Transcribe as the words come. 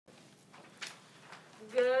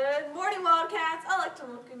Locke to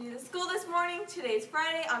welcome you to school this morning. Today's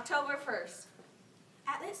Friday, October 1st.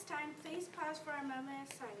 At this time, please pause for a moment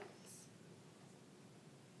of silence.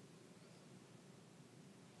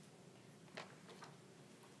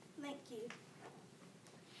 Thank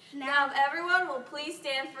you. Now, if everyone will please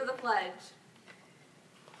stand for the pledge.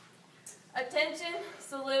 Attention,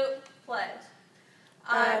 salute, pledge.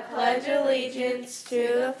 I pledge allegiance to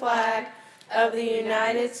the flag of the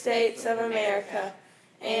United States of America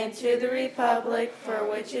and to the republic for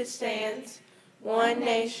which it stands, one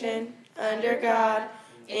nation, under God,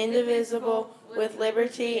 indivisible, with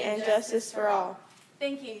liberty and justice for all.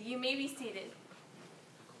 Thank you. You may be seated.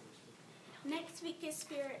 Next week is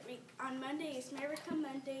Spirit Week. On Monday is Miracle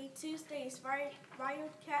Monday, Tuesday is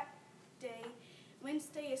Wildcat Day,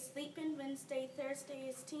 Wednesday is Sleepin' Wednesday,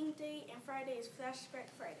 Thursday is Team Day, and Friday is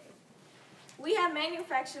Flashback Friday. We have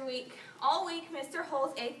Manufacturing Week. All week, Mr.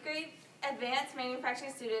 Hull's 8th grade advanced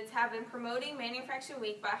manufacturing students have been promoting Manufacturing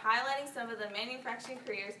Week by highlighting some of the manufacturing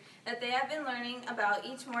careers that they have been learning about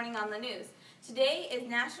each morning on the news. Today is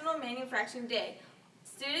National Manufacturing Day.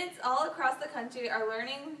 Students all across the country are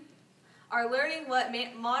learning what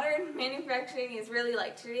modern manufacturing is really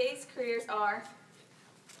like. Today's careers are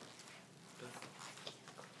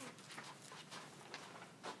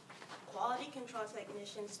Quality control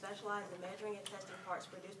technicians specialize in measuring and testing parts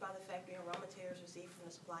produced by the factory and raw materials received from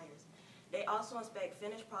the suppliers. They also inspect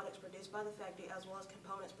finished products produced by the factory as well as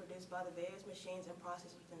components produced by the various machines and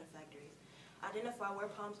processes within the factories. Identify where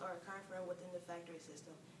problems are occurring within the factory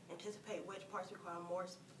system. Anticipate which parts require more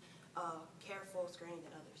careful screening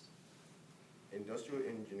than others. Industrial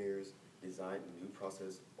engineers design new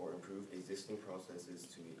process or improve existing processes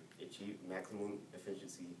to achieve maximum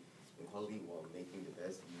efficiency and quality while making the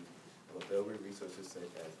best use of available resources such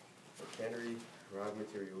as machinery, raw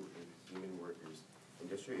material, and human workers.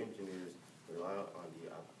 Industrial engineers rely on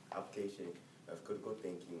the application of critical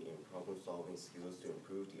thinking and problem-solving skills to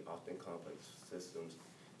improve the often complex systems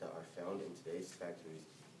that are found in today's factories.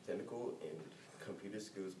 Technical and computer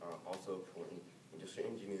skills are also important. Industrial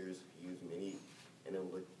engineers use many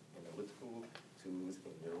analytical tools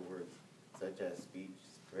in their work, such as speech,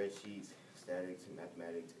 spreadsheets, statics,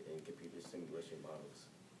 mathematics, and computer simulation models.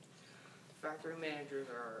 Factory managers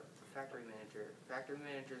are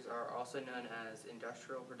also known as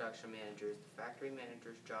industrial production managers. The factory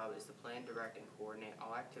manager's job is to plan, direct, and coordinate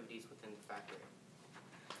all activities within the factory.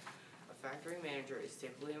 A factory manager is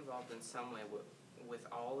typically involved in some way with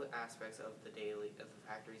all the aspects of the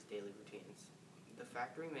factory's daily routines. The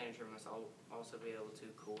factory manager must also be able to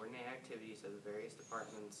coordinate activities of the various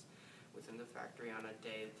departments within the factory on a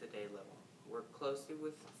day-to-day level. Work closely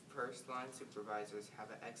with first-line supervisors,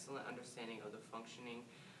 have an excellent understanding of the functioning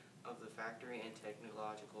of the factory and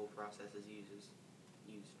technological processes used.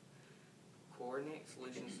 Coordinate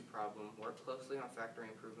solutions to problem, work closely on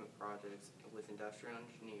factory improvement projects with industrial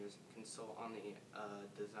engineers, consult on the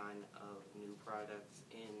design of new products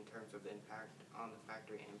in terms of impact on the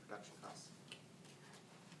factory and production costs.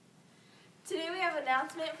 Today we have an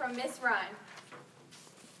announcement from Miss Ryan.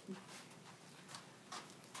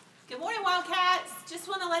 Good morning, Wildcats. Just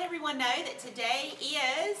want to let everyone know that today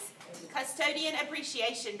is Custodian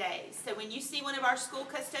Appreciation Day. So when you see one of our school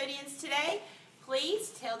custodians today,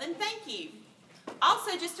 please tell them thank you.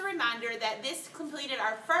 Also, just a reminder that this completed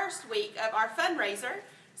our first week of our fundraiser.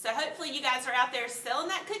 So hopefully you guys are out there selling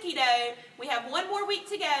that cookie dough. We have one more week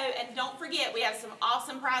to go, and don't forget we have some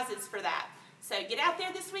awesome prizes for that. So get out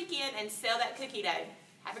there this weekend and sell that cookie dough.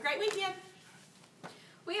 Have a great weekend.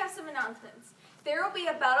 We have some announcements. There will be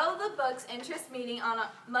a Battle of the Books interest meeting on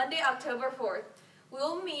Monday, October 4th. We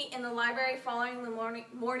will meet in the library following the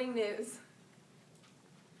morning news.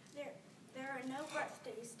 There are no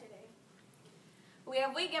birthdays today. We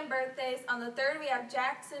have weekend birthdays. On the 3rd, we have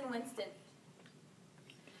Jackson Winston.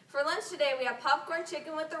 For lunch today, we have popcorn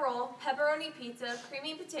chicken with the roll, pepperoni pizza,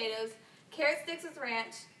 creamy potatoes, carrot sticks with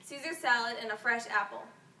ranch, Caesar salad, and a fresh apple.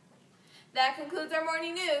 That concludes our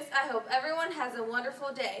morning news. I hope everyone has a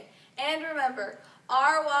wonderful day. And remember,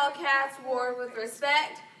 our Wildcats wore with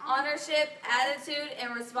respect, ownership, attitude,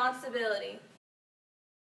 and responsibility.